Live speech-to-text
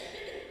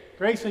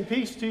Grace and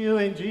peace to you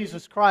in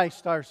Jesus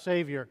Christ, our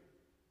Savior.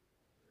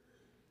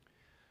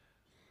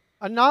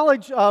 A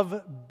knowledge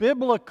of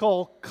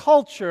biblical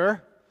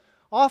culture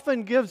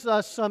often gives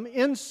us some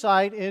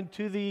insight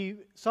into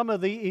some of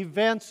the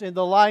events in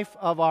the life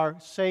of our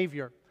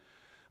Savior.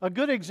 A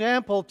good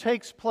example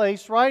takes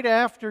place right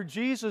after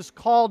Jesus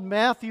called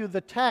Matthew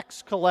the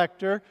tax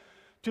collector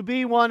to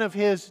be one of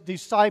his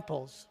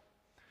disciples.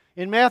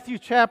 In Matthew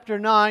chapter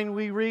 9,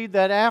 we read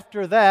that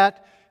after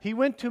that, he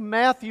went to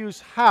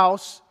Matthew's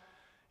house,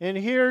 and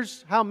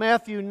here's how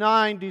Matthew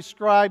 9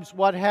 describes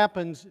what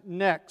happens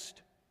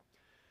next.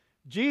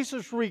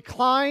 Jesus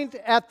reclined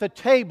at the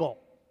table.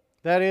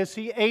 That is,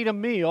 he ate a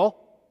meal.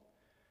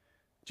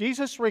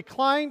 Jesus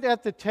reclined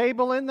at the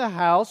table in the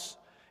house,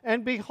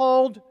 and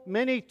behold,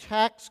 many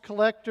tax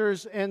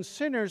collectors and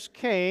sinners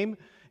came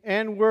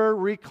and were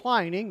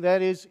reclining,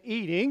 that is,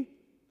 eating,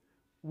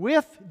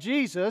 with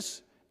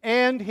Jesus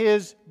and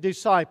his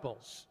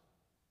disciples.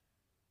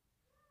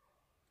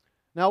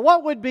 Now,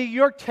 what would be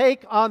your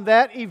take on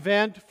that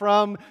event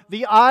from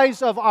the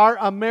eyes of our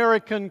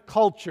American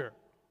culture?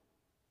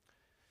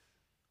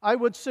 I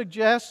would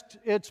suggest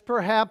it's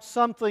perhaps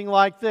something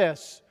like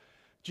this.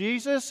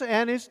 Jesus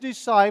and his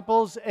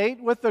disciples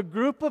ate with a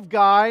group of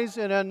guys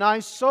in a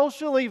nice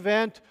social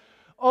event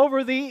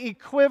over the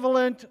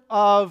equivalent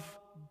of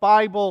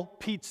Bible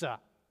pizza.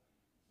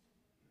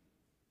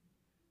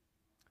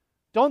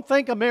 Don't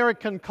think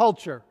American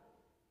culture.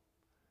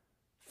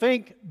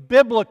 Think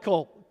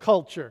biblical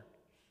culture,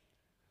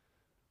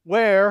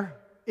 where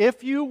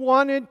if you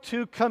wanted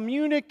to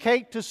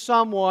communicate to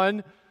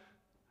someone,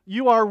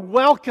 you are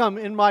welcome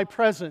in my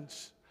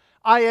presence.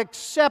 I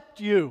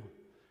accept you.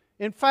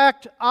 In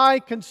fact, I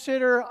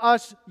consider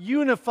us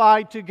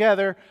unified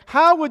together.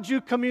 How would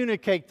you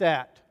communicate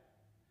that?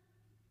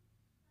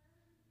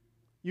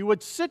 You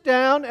would sit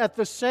down at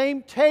the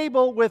same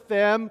table with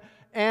them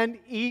and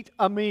eat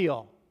a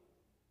meal.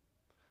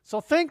 So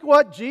think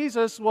what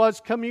Jesus was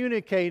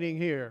communicating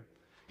here.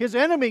 His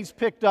enemies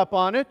picked up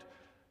on it.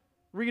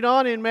 Read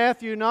on in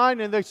Matthew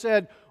 9, and they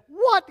said,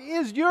 "What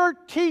is your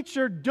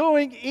teacher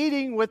doing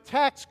eating with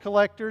tax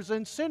collectors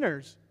and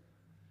sinners?"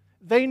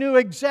 They knew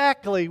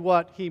exactly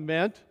what he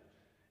meant,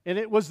 and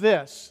it was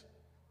this: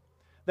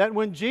 that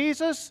when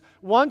Jesus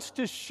wants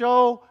to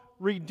show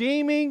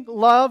redeeming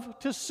love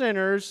to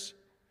sinners,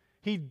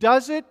 he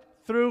does it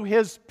through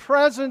his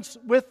presence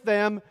with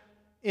them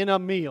in a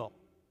meal.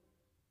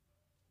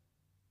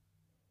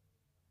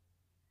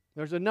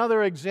 There's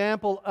another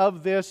example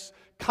of this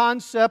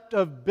concept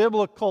of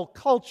biblical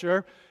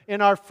culture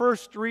in our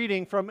first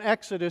reading from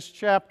Exodus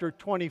chapter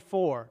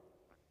 24.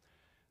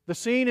 The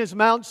scene is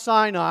Mount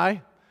Sinai.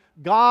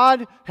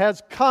 God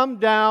has come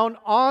down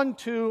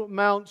onto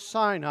Mount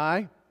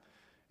Sinai,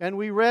 and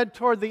we read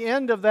toward the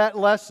end of that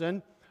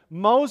lesson,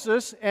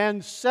 Moses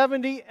and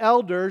 70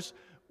 elders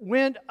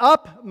went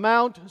up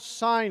Mount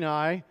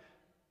Sinai,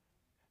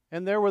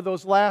 and there were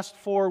those last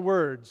four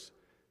words.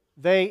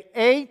 They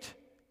ate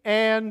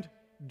and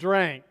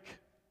drank.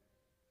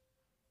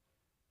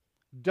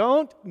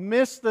 Don't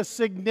miss the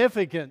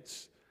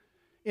significance.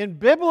 In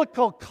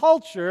biblical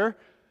culture,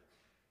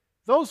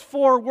 those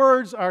four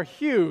words are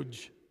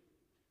huge.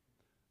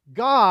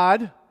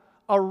 God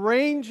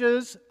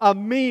arranges a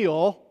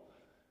meal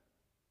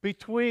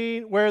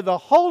between where the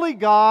holy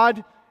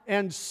God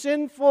and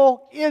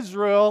sinful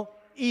Israel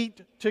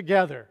eat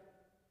together.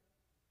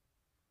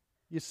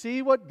 You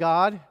see what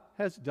God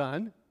has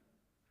done?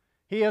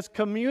 He has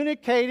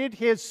communicated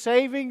his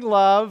saving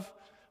love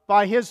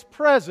by his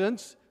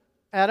presence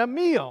at a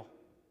meal.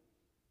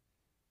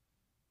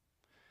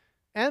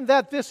 And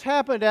that this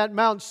happened at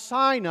Mount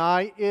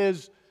Sinai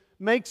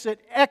makes it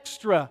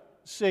extra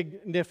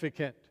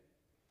significant.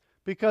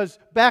 Because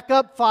back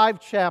up 5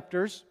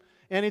 chapters,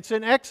 and it's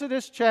in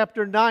Exodus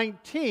chapter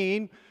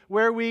 19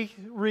 where we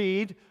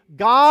read,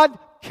 God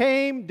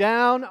came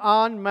down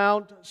on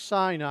Mount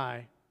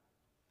Sinai.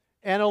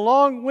 And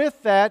along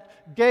with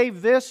that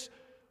gave this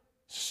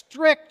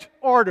strict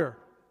order: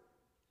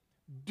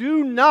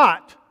 do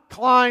not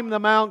climb the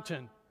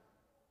mountain.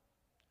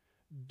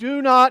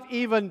 Do not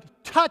even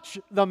touch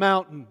the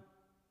mountain.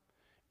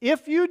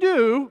 If you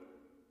do,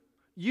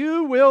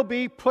 you will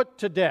be put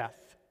to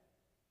death.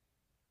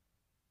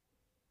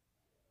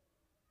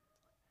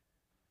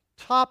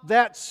 Top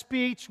that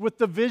speech with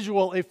the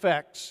visual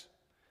effects.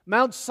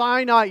 Mount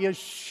Sinai is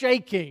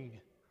shaking.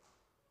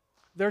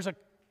 There's a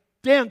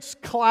dense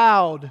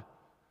cloud.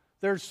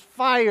 There's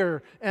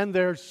fire and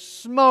there's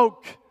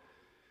smoke.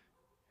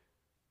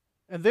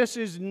 And this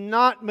is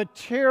not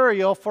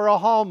material for a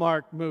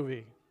Hallmark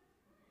movie.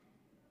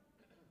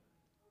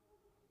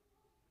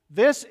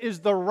 This is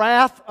the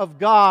wrath of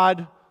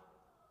God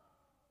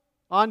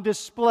on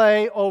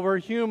display over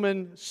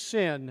human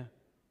sin.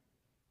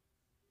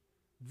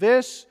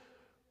 This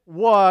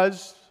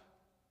was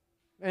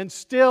and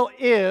still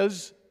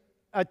is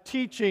a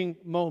teaching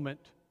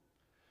moment.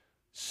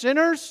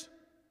 Sinners,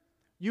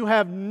 you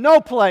have no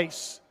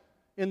place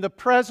in the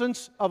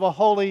presence of a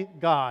holy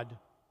God.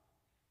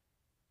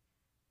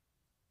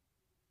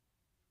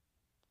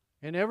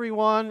 And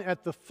everyone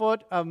at the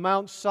foot of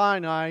Mount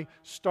Sinai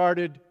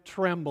started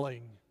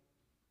trembling.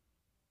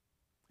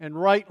 And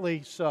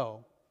rightly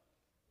so.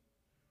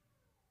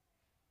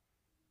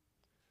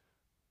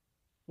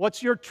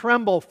 What's your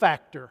tremble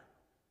factor?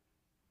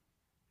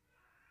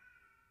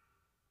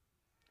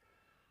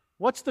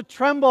 What's the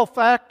tremble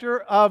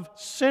factor of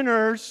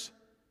sinners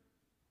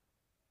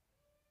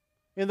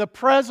in the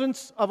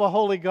presence of a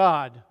holy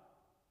God?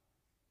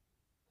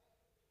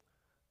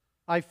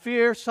 I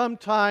fear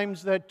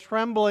sometimes that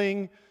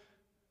trembling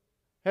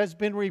has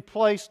been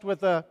replaced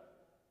with a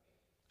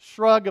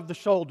shrug of the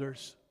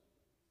shoulders.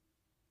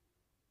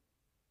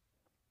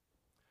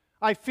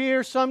 I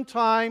fear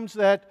sometimes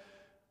that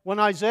when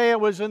Isaiah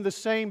was in the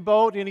same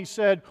boat and he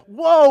said,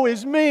 "Woe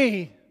is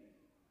me,"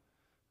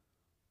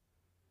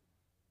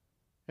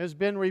 has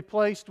been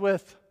replaced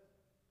with,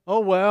 "Oh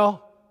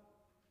well,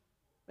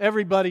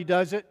 everybody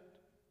does it."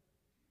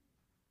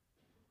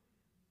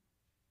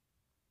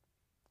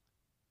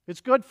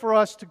 It's good for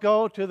us to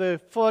go to the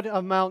foot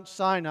of Mount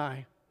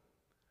Sinai.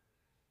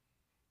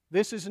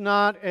 This is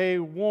not a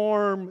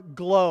warm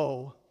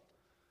glow.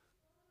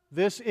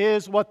 This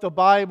is what the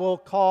Bible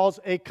calls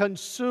a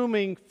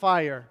consuming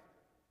fire.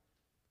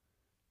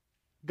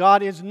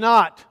 God is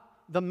not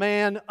the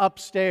man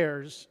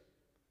upstairs.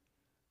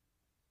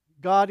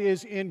 God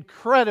is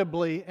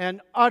incredibly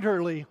and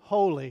utterly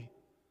holy,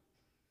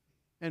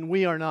 and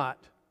we are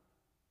not.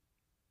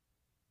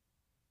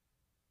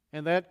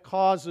 And that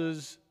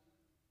causes,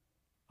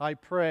 I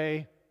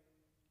pray,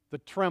 the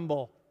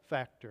tremble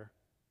factor.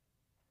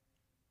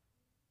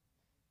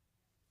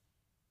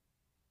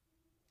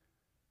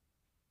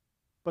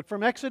 But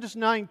from Exodus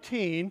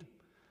 19,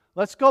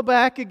 let's go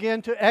back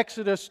again to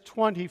Exodus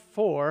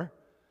 24.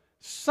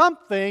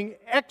 Something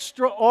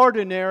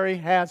extraordinary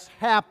has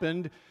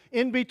happened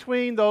in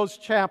between those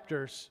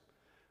chapters.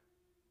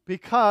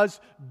 Because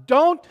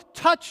 "don't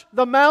touch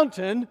the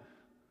mountain"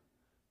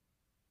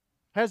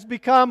 has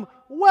become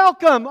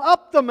 "welcome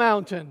up the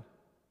mountain."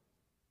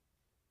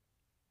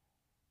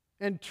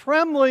 And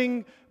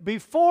trembling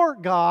before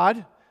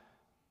God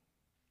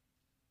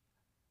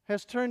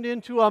has turned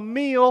into a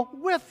meal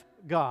with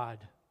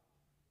God.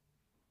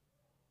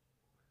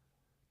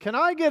 Can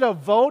I get a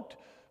vote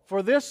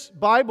for this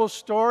Bible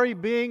story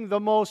being the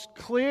most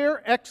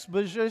clear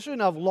exposition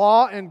of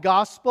law and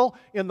gospel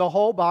in the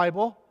whole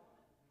Bible?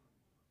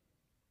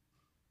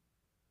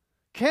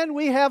 Can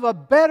we have a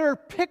better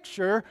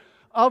picture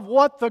of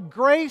what the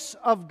grace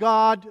of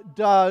God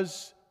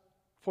does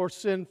for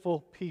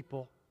sinful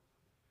people?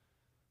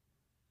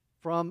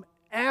 From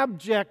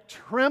abject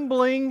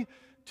trembling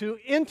to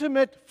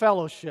intimate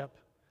fellowship.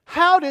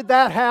 How did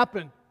that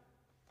happen?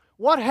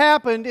 What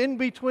happened in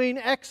between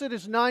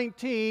Exodus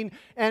 19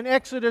 and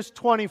Exodus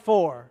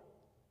 24?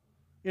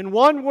 In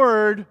one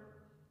word,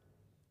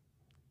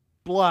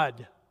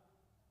 blood.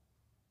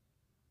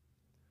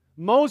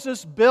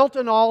 Moses built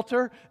an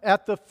altar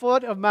at the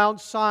foot of Mount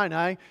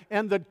Sinai,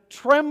 and the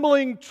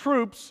trembling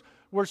troops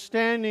were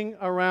standing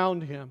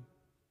around him.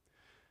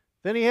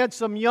 Then he had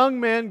some young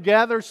men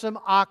gather some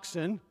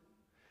oxen,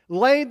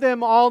 laid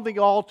them on the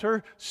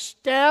altar,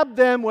 stabbed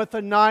them with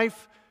a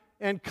knife,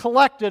 and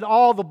collected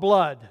all the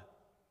blood.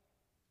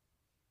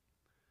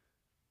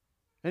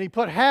 And he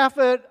put half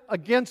of it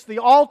against the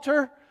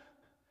altar,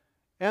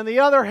 and the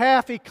other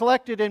half he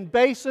collected in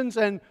basins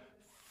and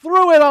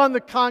threw it on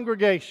the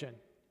congregation.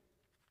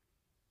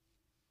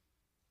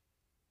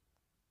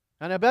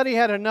 And I bet he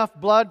had enough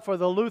blood for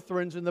the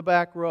Lutherans in the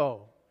back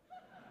row.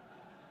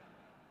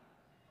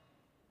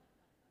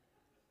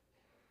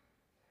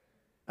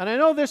 And I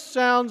know this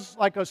sounds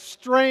like a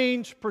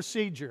strange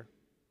procedure.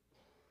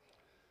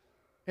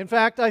 In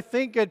fact, I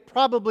think it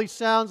probably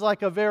sounds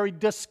like a very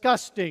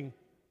disgusting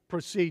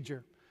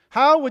procedure.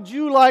 How would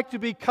you like to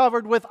be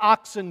covered with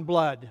oxen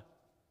blood?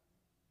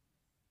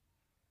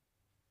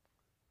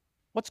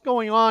 What's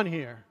going on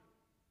here?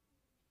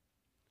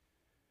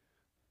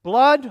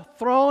 Blood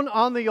thrown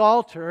on the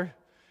altar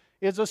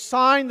is a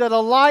sign that a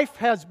life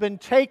has been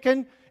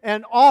taken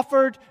and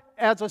offered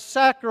as a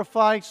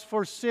sacrifice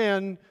for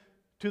sin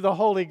to the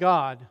holy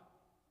God.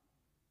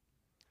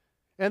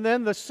 And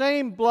then the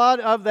same blood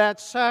of that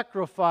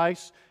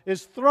sacrifice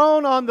is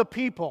thrown on the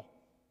people.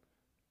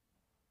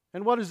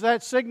 And what does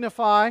that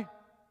signify?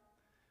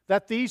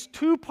 That these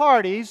two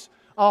parties,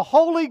 a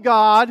holy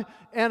God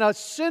and a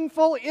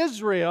sinful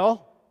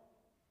Israel,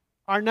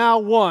 are now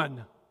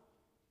one.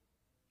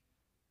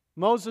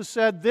 Moses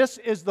said, "This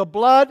is the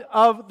blood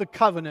of the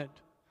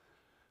covenant."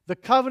 The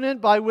covenant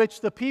by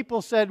which the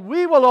people said,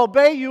 "We will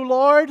obey you,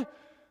 Lord."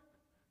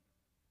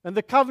 And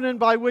the covenant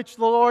by which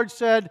the Lord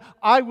said,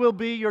 "I will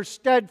be your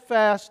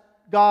steadfast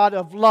God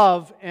of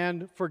love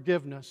and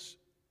forgiveness."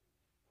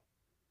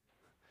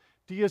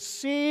 Do you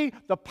see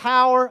the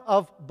power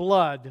of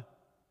blood?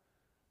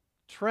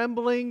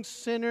 Trembling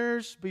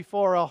sinners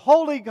before a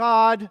holy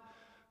God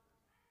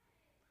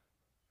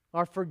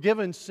are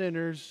forgiven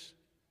sinners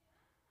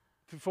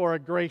before a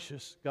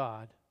gracious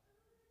God.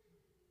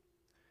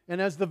 And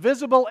as the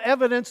visible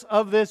evidence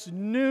of this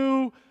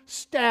new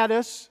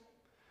status,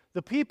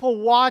 The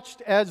people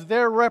watched as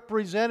their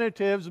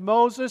representatives,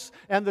 Moses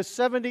and the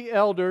 70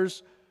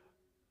 elders,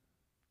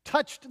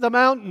 touched the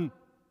mountain.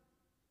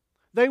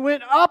 They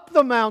went up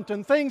the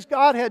mountain, things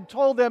God had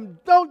told them,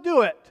 don't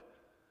do it.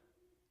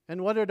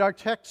 And what did our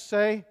text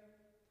say?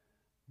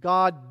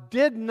 God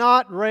did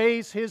not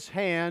raise His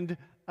hand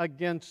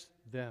against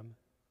them.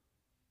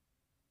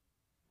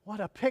 What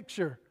a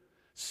picture.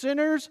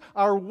 Sinners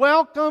are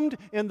welcomed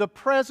in the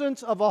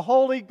presence of a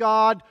holy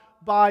God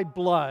by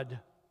blood.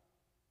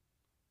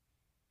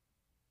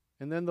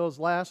 And then those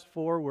last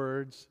 4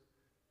 words,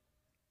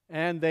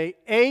 and they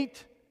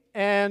ate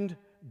and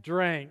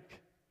drank.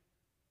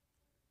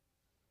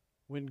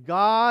 When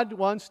God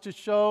wants to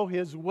show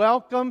His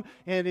welcome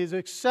and His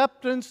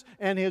acceptance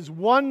and His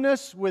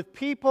oneness with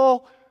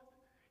people,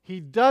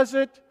 He does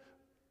it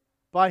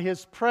by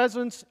His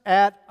presence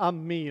at a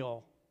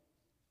meal.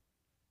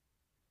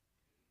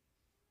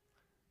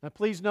 Now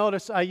please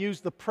notice I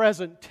use the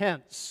present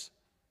tense.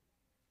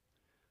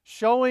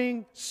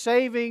 Showing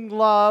saving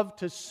love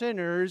to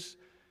sinners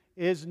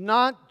is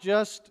not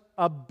just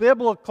a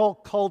biblical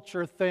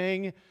culture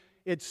thing.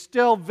 It's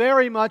still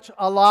very much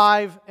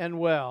alive and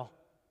well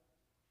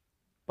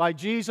by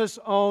Jesus'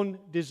 own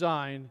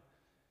design.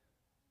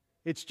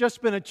 It's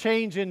just been a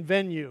change in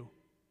venue.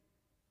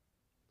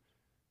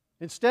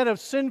 Instead of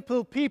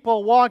sinful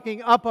people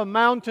walking up a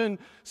mountain,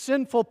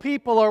 sinful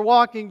people are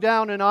walking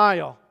down an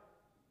aisle.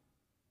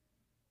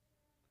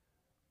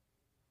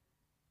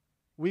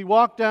 We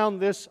walk down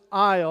this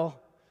aisle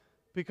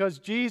because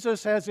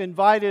Jesus has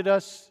invited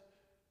us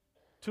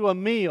to a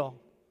meal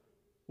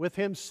with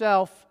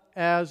Himself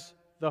as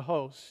the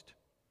host.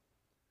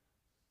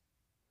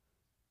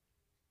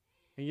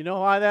 And you know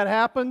why that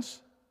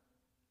happens?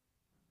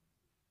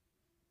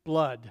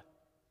 Blood.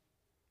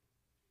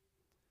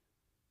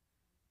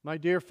 My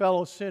dear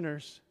fellow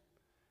sinners,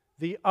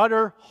 the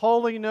utter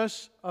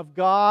holiness of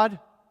God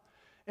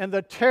and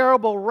the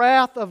terrible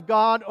wrath of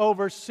God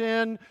over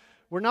sin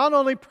were not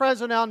only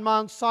present on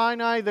Mount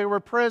Sinai, they were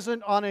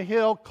present on a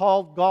hill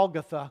called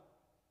Golgotha,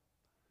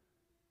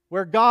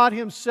 where God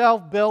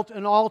Himself built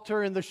an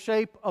altar in the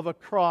shape of a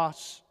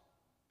cross.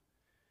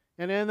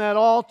 And in that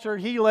altar,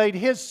 He laid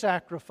His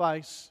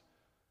sacrifice,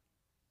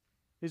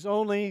 His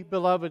only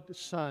beloved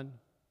Son.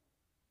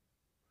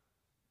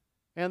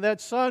 And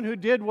that Son who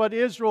did what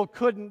Israel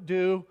couldn't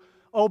do,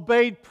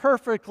 obeyed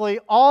perfectly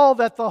all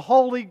that the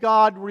holy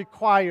God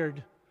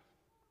required.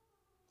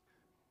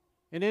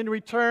 And in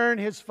return,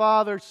 His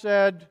Father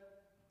said,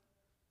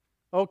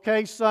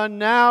 "Okay, Son,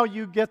 now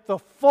you get the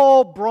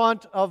full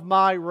brunt of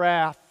my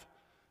wrath,"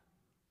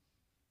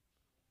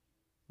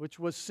 which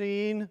was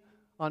seen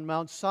on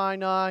Mount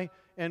Sinai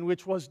and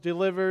which was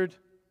delivered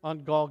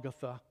on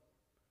Golgotha.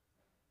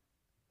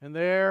 And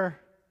there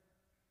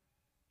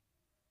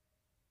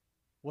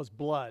was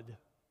blood.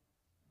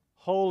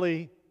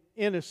 Holy,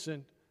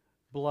 innocent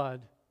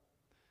blood.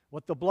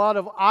 What the blood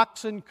of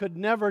oxen could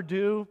never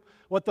do,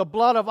 what the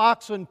blood of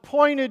oxen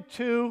pointed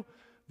to,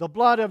 the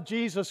blood of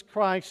Jesus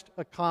Christ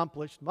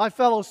accomplished. My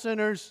fellow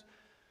sinners,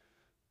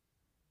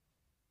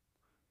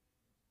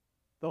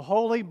 the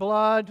holy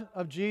blood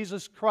of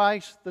Jesus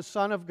Christ, the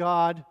Son of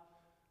God,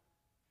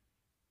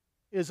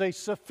 is a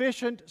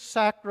sufficient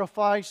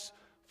sacrifice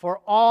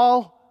for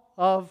all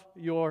of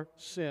your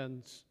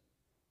sins.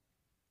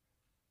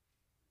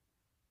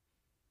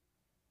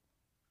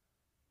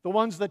 The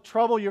ones that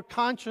trouble your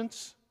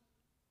conscience,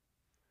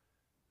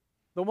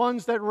 the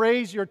ones that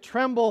raise your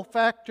tremble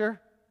factor,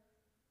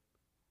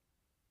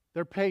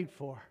 they're paid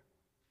for.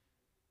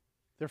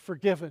 They're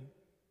forgiven.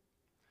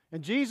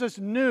 And Jesus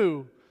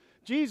knew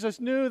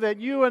that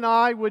you and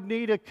I would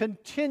need a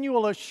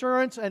continual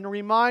assurance and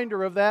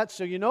reminder of that.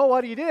 So you know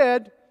what He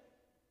did?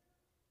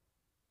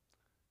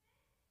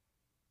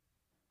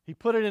 He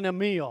put it in a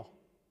meal.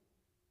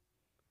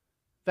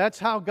 That's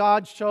how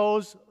God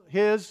shows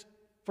His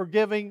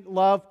forgiving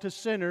love to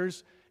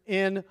sinners,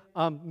 in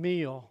a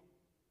meal.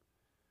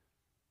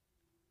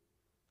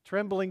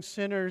 Trembling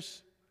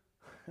sinners,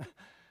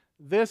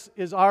 this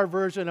is our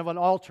version of an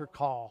altar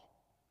call.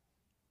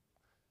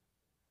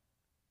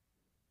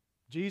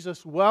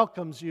 Jesus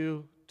welcomes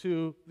you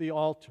to the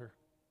altar.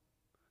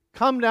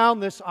 Come down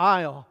this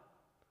aisle.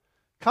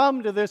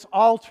 Come to this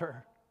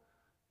altar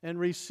and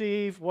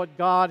receive what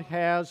God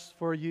has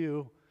for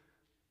you.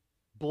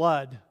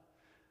 Blood.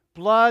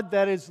 Blood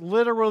that is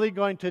literally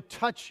going to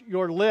touch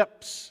your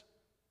lips.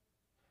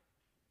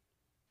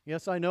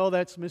 Yes, I know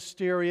that's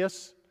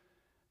mysterious,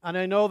 and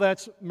I know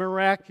that's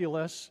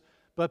miraculous,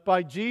 but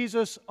by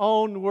Jesus'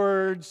 own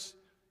words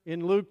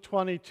in Luke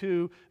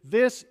 22,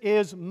 this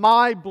is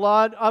my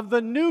blood of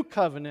the new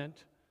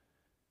covenant,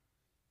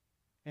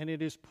 and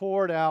it is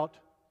poured out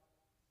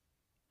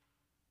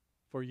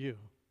for you.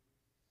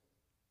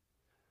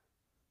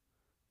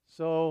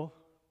 So,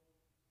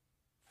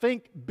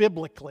 think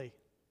biblically.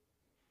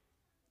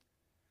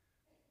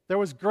 There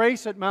was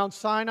grace at Mount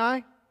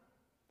Sinai.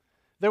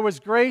 There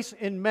was grace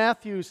in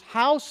Matthew's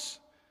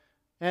house.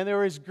 And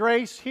there is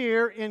grace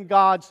here in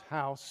God's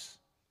house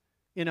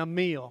in a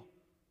meal.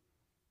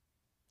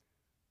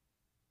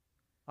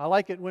 I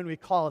like it when we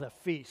call it a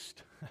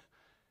feast.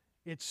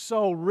 It's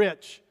so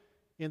rich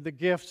in the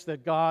gifts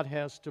that God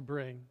has to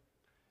bring.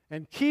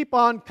 And keep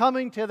on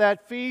coming to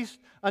that feast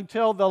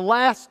until the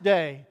last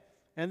day.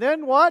 And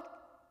then what?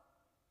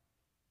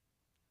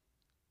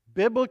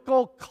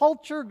 Biblical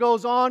culture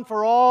goes on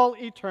for all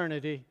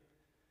eternity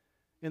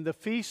in the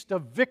feast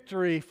of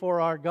victory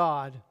for our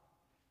God,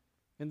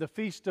 in the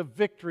feast of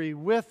victory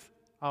with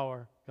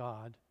our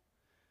God.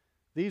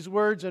 These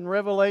words in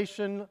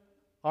Revelation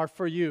are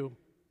for you.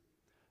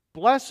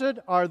 Blessed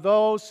are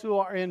those who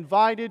are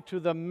invited to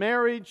the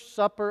marriage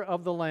supper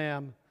of the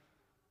Lamb.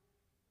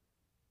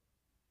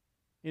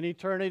 In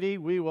eternity,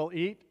 we will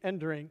eat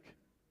and drink.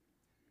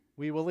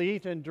 We will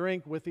eat and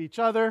drink with each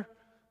other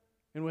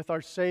and with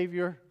our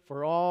Savior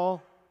for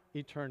all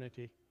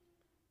eternity.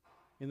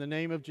 In the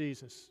name of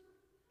Jesus,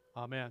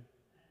 amen.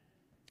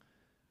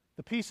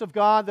 The peace of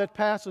God that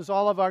passes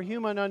all of our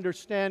human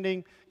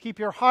understanding, keep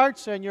your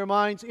hearts and your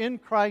minds in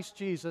Christ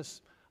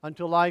Jesus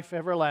unto life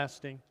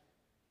everlasting.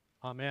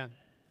 Amen.